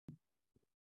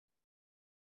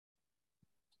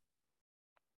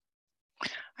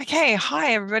Okay,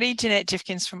 hi everybody, Jeanette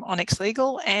Jifkins from Onyx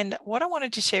Legal, and what I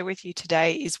wanted to share with you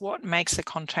today is what makes a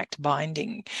contract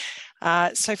binding.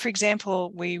 So for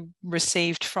example, we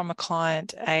received from a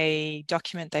client a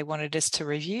document they wanted us to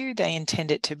review. They intend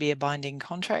it to be a binding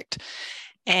contract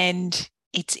and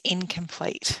it's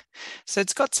incomplete. So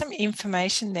it's got some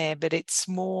information there, but it's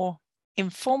more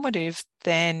informative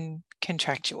than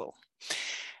contractual.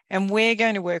 And we're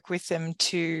going to work with them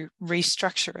to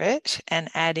restructure it and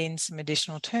add in some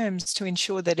additional terms to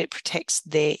ensure that it protects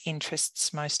their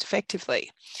interests most effectively.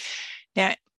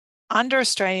 Now, under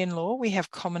Australian law, we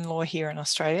have common law here in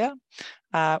Australia,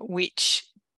 which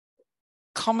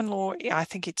common law, I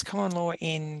think it's common law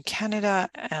in Canada,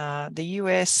 the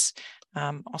US,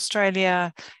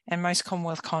 Australia, and most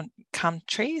Commonwealth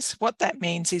countries. What that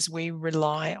means is we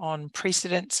rely on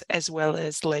precedents as well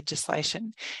as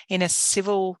legislation. In a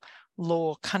civil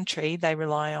law country, they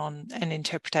rely on an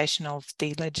interpretation of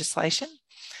the legislation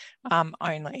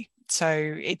only.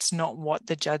 So it's not what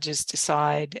the judges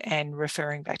decide and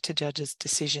referring back to judges'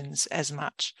 decisions as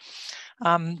much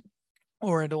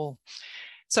or at all.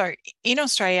 So in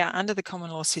Australia, under the common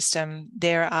law system,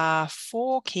 there are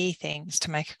 4 key things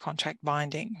to make a contract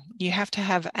binding. You have to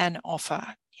have an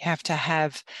offer. You have to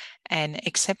have an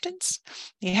acceptance.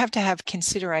 You have to have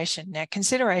consideration. Now,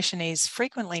 consideration is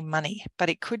frequently money, but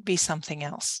it could be something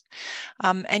else.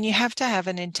 And you have to have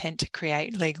an intent to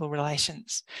create legal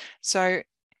relations. So,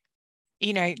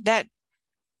 you know, that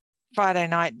Friday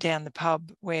night down the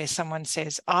pub where someone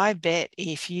says, I bet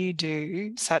if you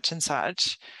do such and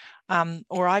such,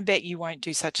 or I bet you won't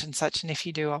do such and such, and if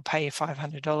you do, I'll pay you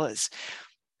 $500.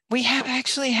 We have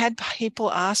actually had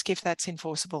people ask if that's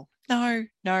enforceable. No,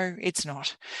 it's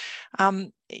not.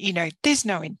 There's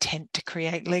no intent to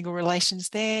create legal relations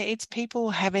there. It's people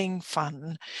having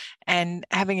fun and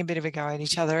having a bit of a go at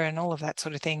each other and all of that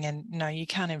sort of thing. And no, you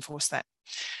can't enforce that.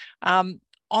 On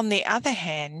the other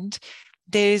hand,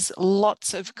 there's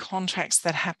lots of contracts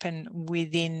that happen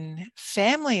within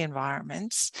family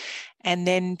environments, and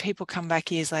then people come back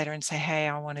years later and say, hey,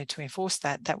 I wanted to enforce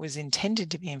that. That was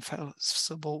intended to be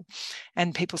enforceable.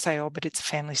 And people say, oh, but it's a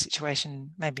family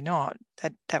situation. Maybe not.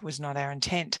 That was not our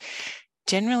intent.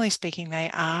 Generally speaking, they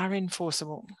are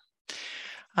enforceable.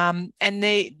 And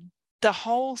the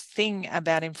whole thing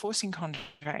about enforcing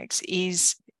contracts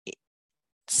is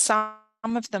some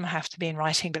of them have to be in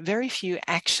writing, but very few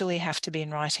actually have to be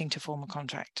in writing to form a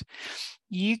contract.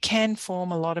 You can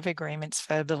form a lot of agreements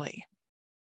verbally.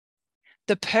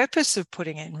 The purpose of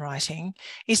putting it in writing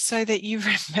is so that you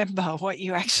remember what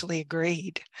you actually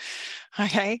agreed.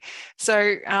 Okay,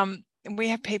 so we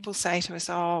have people say to us,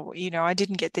 oh, I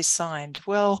didn't get this signed.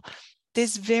 Well,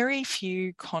 there's very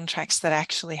few contracts that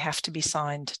actually have to be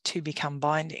signed to become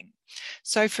binding.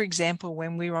 So, for example,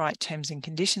 when we write terms and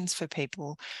conditions for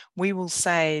people, we will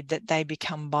say that they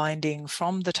become binding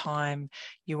from the time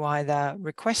you either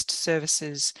request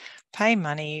services, pay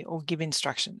money, or give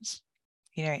instructions.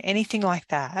 Anything like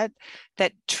that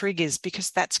triggers, because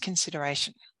that's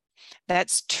consideration.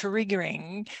 That's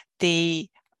triggering the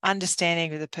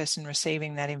understanding of the person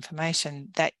receiving that information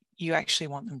that you actually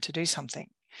want them to do something.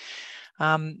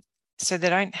 So they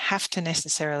don't have to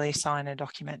necessarily sign a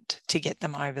document to get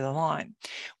them over the line.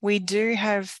 We do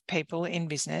have people in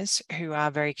business who are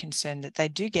very concerned that they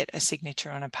do get a signature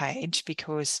on a page,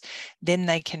 because then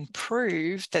they can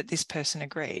prove that this person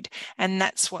agreed. And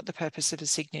that's what the purpose of a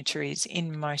signature is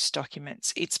in most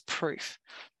documents. It's proof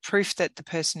that the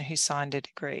person who signed it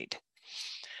agreed.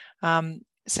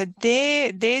 So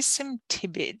there's some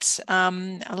tidbits.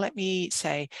 Let me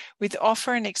say, with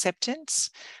offer and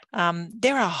acceptance,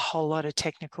 there are a whole lot of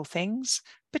technical things,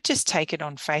 but just take it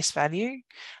on face value.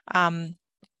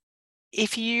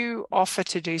 If you offer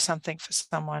to do something for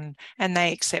someone and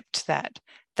they accept that,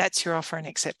 that's your offer and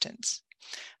acceptance.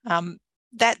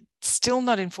 That's still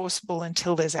not enforceable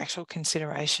until there's actual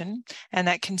consideration, and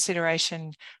that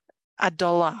consideration,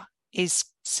 $1 is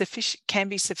sufficient, can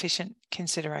be sufficient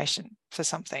consideration for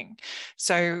something.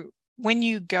 So when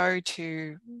you go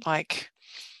to buy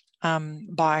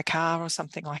a car or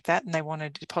something like that and they want a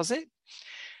deposit,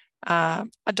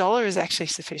 $1 is actually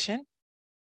sufficient.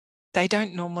 They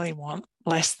don't normally want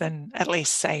less than at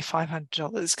least, say,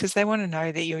 $500, because they want to know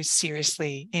that you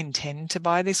seriously intend to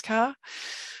buy this car.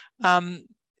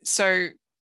 So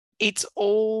it's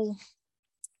all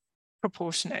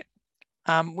proportionate.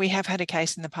 We have had a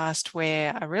case in the past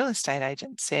where a real estate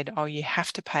agent said, oh, you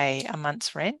have to pay a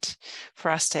month's rent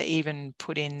for us to even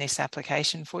put in this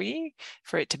application for you,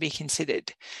 for it to be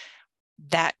considered.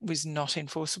 that was not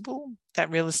enforceable. That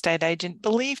real estate agent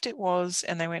believed it was,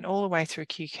 and they went all the way through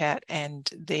QCAT, and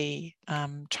the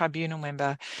tribunal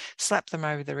member slapped them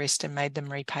over the wrist and made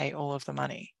them repay all of the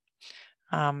money.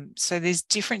 So there's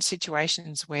different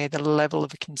situations where the level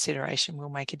of consideration will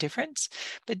make a difference,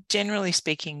 but generally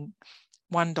speaking,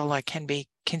 $1 can be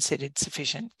considered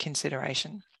sufficient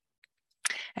consideration.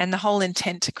 And the whole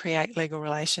intent to create legal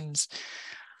relations,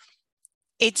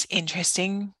 it's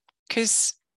interesting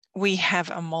because we have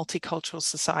a multicultural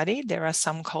society. There are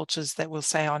some cultures that will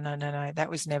say, oh, no, that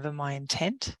was never my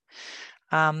intent.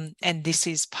 And this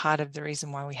is part of the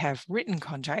reason why we have written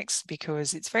contracts,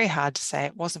 because it's very hard to say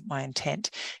it wasn't my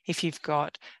intent if you've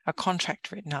got a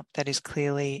contract written up that is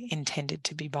clearly intended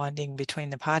to be binding between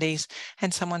the parties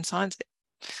and someone signs it.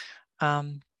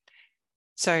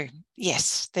 So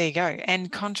yes, there you go.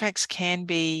 And contracts can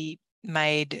be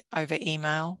made over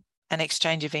email. An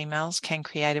exchange of emails can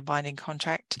create a binding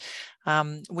contract.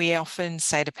 We often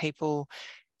say to people,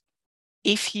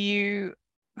 if you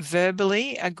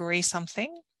verbally agree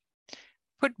something,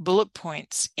 put bullet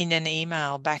points in an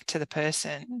email back to the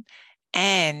person,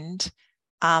 and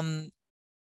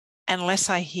unless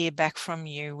I hear back from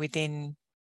you within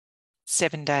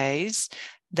 7 days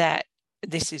that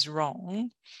this is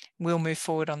wrong, we'll move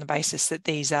forward on the basis that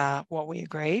these are what we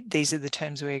agreed, these are the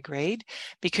terms we agreed,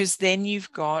 because then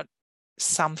you've got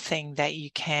something that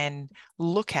you can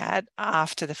look at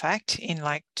after the fact in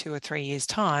like 2 or 3 years'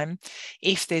 time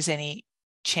if there's any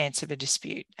chance of a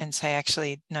dispute, and say,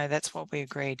 actually, no, that's what we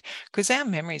agreed. Because our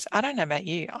memories, I don't know about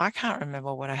you, I can't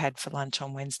remember what I had for lunch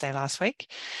on Wednesday last week.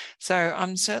 So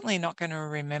I'm certainly not going to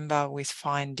remember with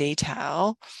fine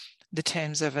detail the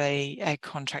terms of a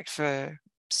contract for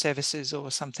services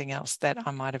or something else that I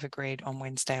might have agreed on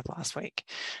Wednesday of last week.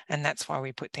 And that's why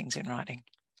we put things in writing.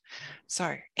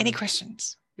 So any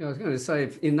questions? Yeah, I was going to say,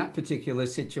 if in that particular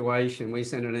situation, we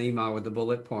send an email with the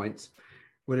bullet points,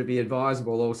 would it be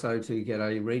advisable also to get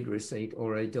a read receipt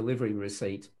or a delivery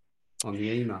receipt on the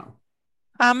email?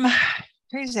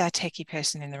 Who's our techie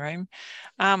person in the room?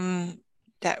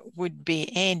 That would be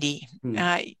Andy.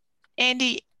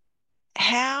 Andy,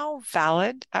 how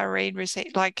valid are read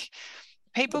receipt? Like,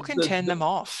 people can turn them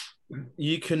off.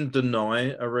 You can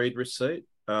deny a read receipt.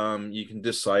 You can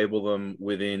disable them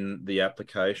within the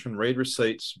application. Read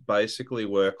receipts basically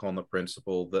work on the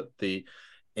principle that the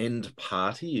end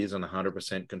party is in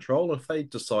 100% control. If they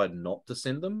decide not to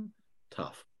send them,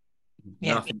 tough.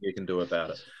 Yeah. Nothing you can do about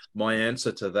it. My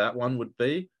answer to that one would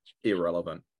be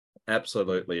irrelevant.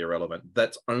 Absolutely irrelevant.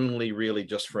 That's only really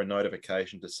just for a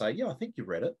notification to say, yeah, I think you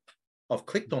read it. I've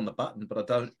clicked on the button, but I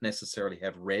don't necessarily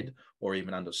have read or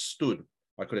even understood.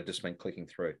 I could have just been clicking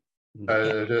through.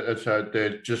 So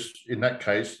they're just, in that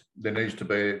case, there needs to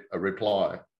be a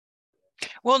reply.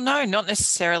 Well, no, not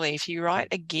necessarily. If you write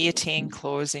a guillotine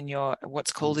clause in your,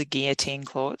 what's called a guillotine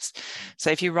clause. So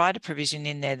if you write a provision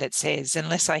in there that says,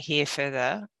 unless I hear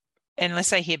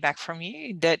back from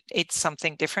you that it's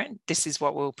something different, this is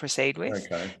what we'll proceed with.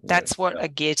 Okay. That's what a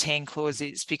guillotine clause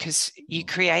is, because you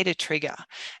create a trigger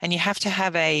and you have to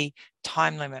have a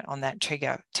time limit on that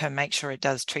trigger to make sure it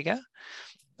does trigger.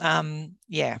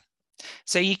 Yeah.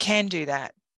 So you can do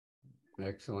that.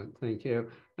 Excellent. Thank you.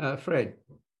 Fred.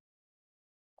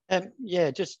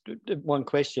 Yeah, just one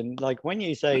question. Like, when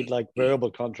you say like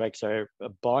verbal contracts are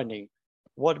binding,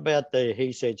 what about the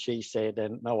he said, she said,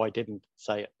 and no, I didn't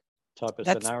say it type of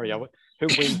scenario? Who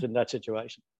wins in that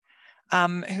situation?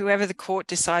 Whoever the court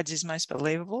decides is most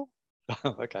believable.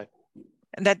 Okay.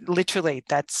 And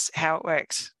that's how it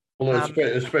works. Well,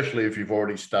 especially if you've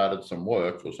already started some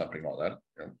work or something like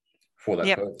that for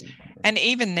that person. And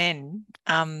even then,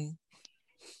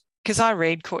 because I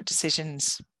read court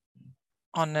decisions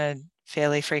on a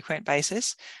fairly frequent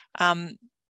basis,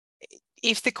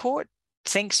 if the court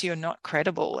thinks you're not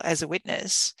credible as a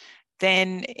witness,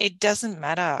 then it doesn't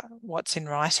matter what's in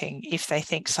writing if they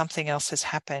think something else has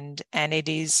happened and it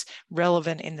is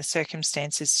relevant in the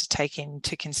circumstances to take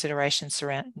into consideration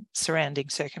surrounding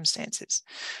circumstances.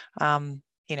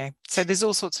 So there's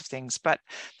all sorts of things, but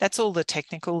that's all the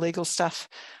technical legal stuff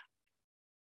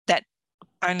that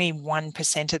only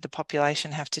 1% of the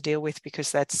population have to deal with,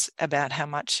 because that's about how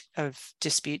much of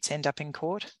disputes end up in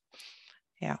court.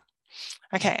 Yeah.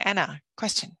 Okay, Anna,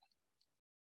 question.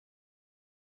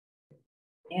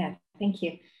 Yeah, thank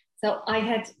you. So I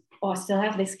had, or still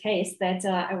have, this case that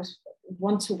I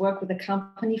want to work with a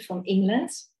company from England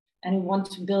and we want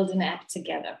to build an app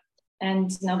together.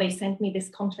 And now they sent me this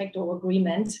contract or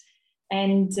agreement,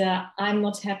 and I'm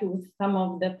not happy with some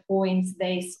of the points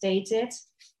they stated,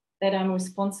 that I'm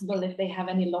responsible if they have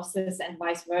any losses and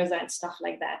vice versa and stuff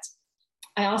like that.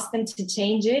 I asked them to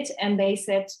change it, and they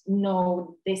said,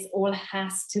 no, this all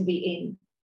has to be in.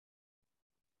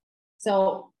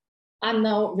 So I'm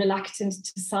now reluctant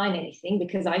to sign anything,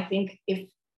 because I think if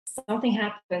something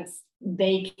happens,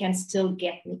 they can still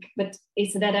get me. But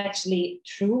is that actually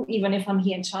true? Even if I'm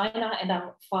here in China and I'm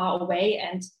far away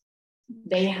and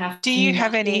they have Do you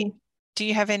have any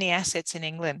assets in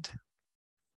England?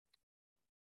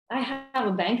 I have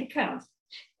a bank account.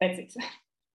 That's it.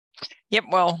 Yep.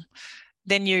 Well,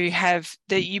 then you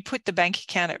put the bank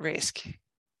account at risk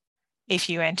if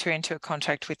you enter into a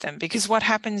contract with them, because what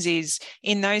happens is,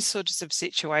 in those sorts of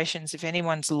situations, if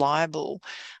anyone's liable,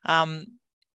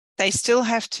 they still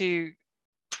have to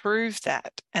prove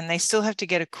that, and they still have to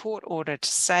get a court order to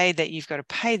say that you've got to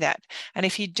pay that. And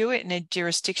if you do it in a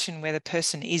jurisdiction where the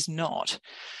person is not,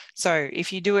 so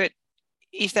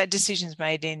if that decision's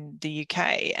made in the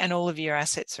UK and all of your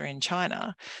assets are in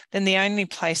China, then the only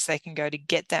place they can go to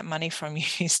get that money from you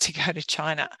is to go to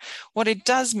China. What it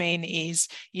does mean is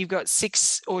you've got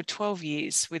 6 or 12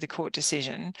 years with a court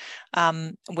decision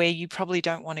where you probably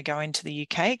don't want to go into the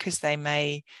UK, because they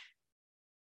may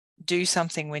do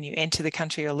something when you enter the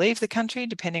country or leave the country,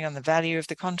 depending on the value of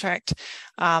the contract.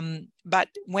 But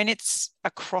when it's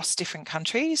across different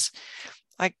countries,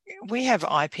 like we have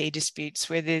IP disputes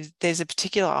where there's a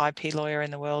particular IP lawyer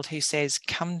in the world who says,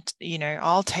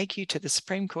 I'll take you to the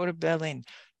Supreme Court of Berlin.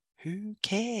 Who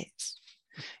cares?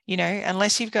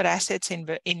 Unless you've got assets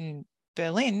in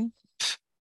Berlin,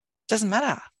 doesn't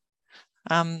matter.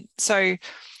 So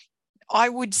I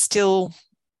would still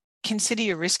consider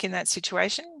your risk in that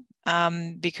situation,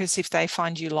 because if they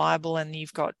find you liable and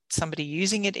you've got somebody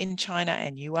using it in China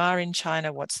and you are in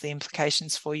China, what's the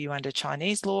implications for you under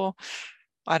Chinese law?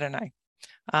 I don't know.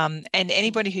 And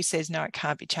anybody who says, no, it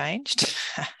can't be changed,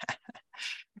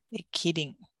 they're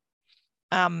kidding.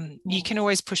 You can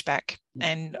always push back.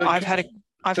 And I've had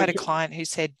a client who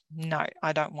said, no,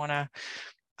 I don't want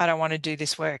to do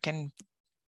this work. And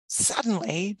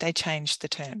suddenly they changed the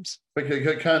terms. But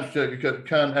can't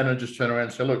Anna just turn around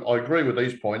and say, look, I agree with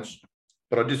these points,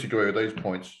 but I disagree with these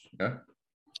points? Yeah.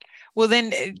 Well,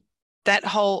 then that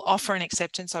whole offer and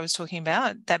acceptance I was talking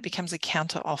about, that becomes a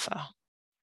counter offer.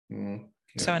 Yeah.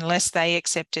 So unless they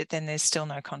accept it, then there's still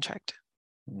no contract.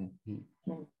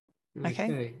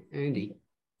 Okay, Andy.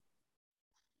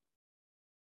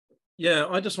 Yeah,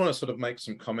 I just want to sort of make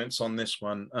some comments on this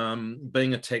one.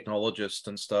 Being a technologist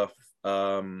and stuff,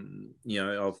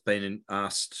 I've been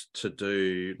asked to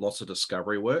do lots of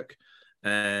discovery work,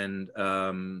 and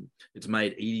it's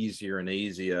made easier and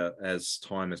easier as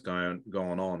time has gone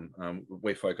on.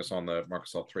 We focus on the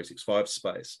Microsoft 365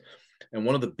 space, and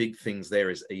one of the big things there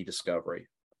is e-discovery,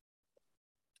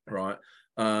 right?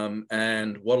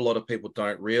 And what a lot of people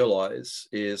don't realize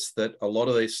is that a lot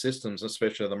of these systems,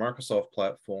 especially the Microsoft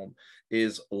platform,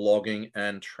 is logging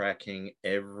and tracking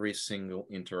every single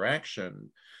interaction,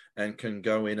 and can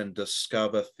go in and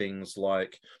discover things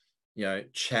like,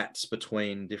 chats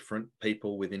between different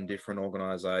people within different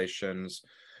organizations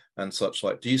and such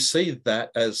like. Do you see that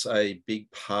as a big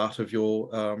part of your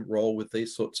role with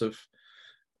these sorts of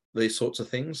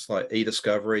things, like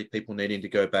e-discovery, people needing to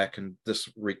go back and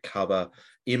just recover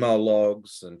email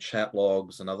logs and chat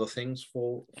logs and other things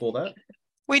for that?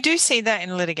 We do see that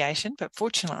in litigation, but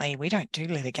fortunately we don't do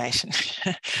litigation.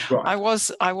 Right. I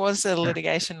was a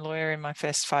litigation lawyer in my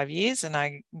first 5 years, and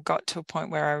I got to a point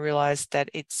where I realized that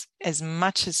it's, as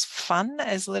much as fun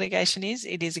as litigation is,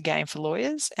 it is a game for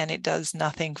lawyers, and it does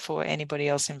nothing for anybody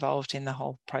else involved in the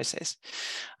whole process.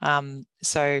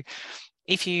 So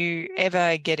if you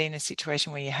ever get in a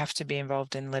situation where you have to be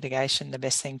involved in litigation, the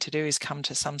best thing to do is come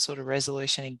to some sort of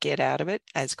resolution and get out of it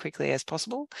as quickly as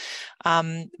possible.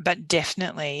 But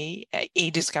definitely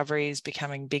e-discovery is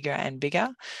becoming bigger and bigger.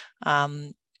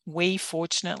 We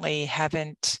fortunately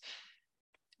haven't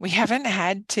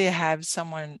had to have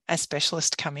a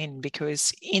specialist come in,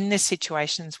 because in the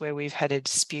situations where we've had a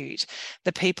dispute,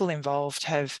 the people involved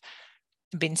have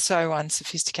been so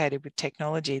unsophisticated with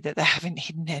technology that they haven't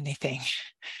hidden anything.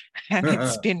 And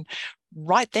it's been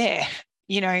right there,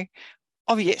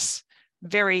 obvious,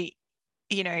 very,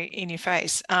 in your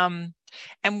face. And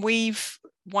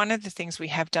one of the things we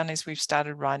have done is we've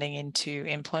started writing into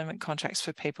employment contracts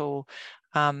for people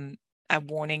a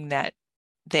warning that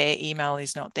their email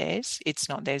is not theirs. It's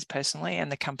not theirs personally, and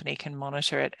the company can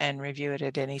monitor it and review it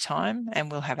at any time,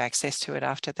 and we'll have access to it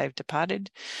after they've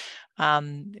departed.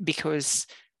 Because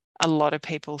a lot of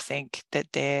people think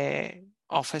that their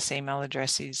office email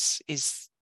address is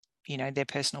their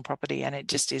personal property, and it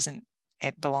just isn't.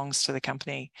 It belongs to the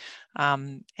company,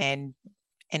 and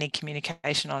any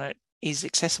communication on it is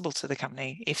accessible to the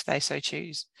company if they so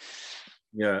choose.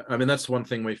 Yeah, I mean, that's one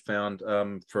thing we found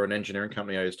for an engineering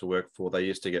company I used to work for. They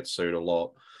used to get sued a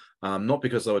lot, not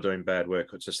because they were doing bad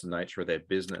work, it's just the nature of their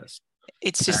business.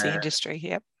 It's just the industry,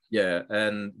 yep. Yeah,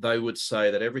 and they would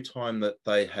say that every time that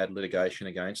they had litigation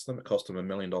against them, it cost them $1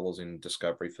 million in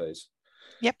discovery fees.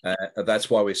 Yep. That's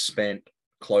why we spent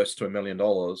close to $1 million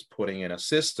putting in a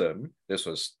system. This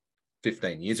was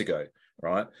 15 years ago,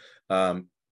 right?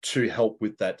 To help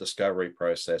with that discovery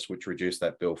process, which reduced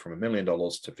that bill from $1 million to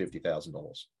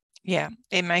 $50,000. Yeah,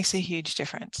 it makes a huge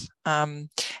difference. And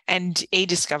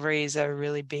e-discovery is a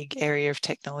really big area of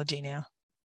technology now.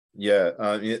 Yeah,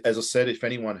 as I said, if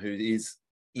anyone who is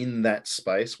in that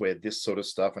space where this sort of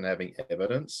stuff and having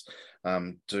evidence,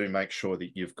 do make sure that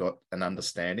you've got an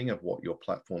understanding of what your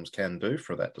platforms can do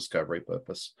for that discovery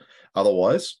purpose.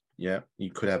 Otherwise, yeah,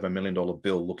 you could have $1 million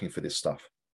bill looking for this stuff.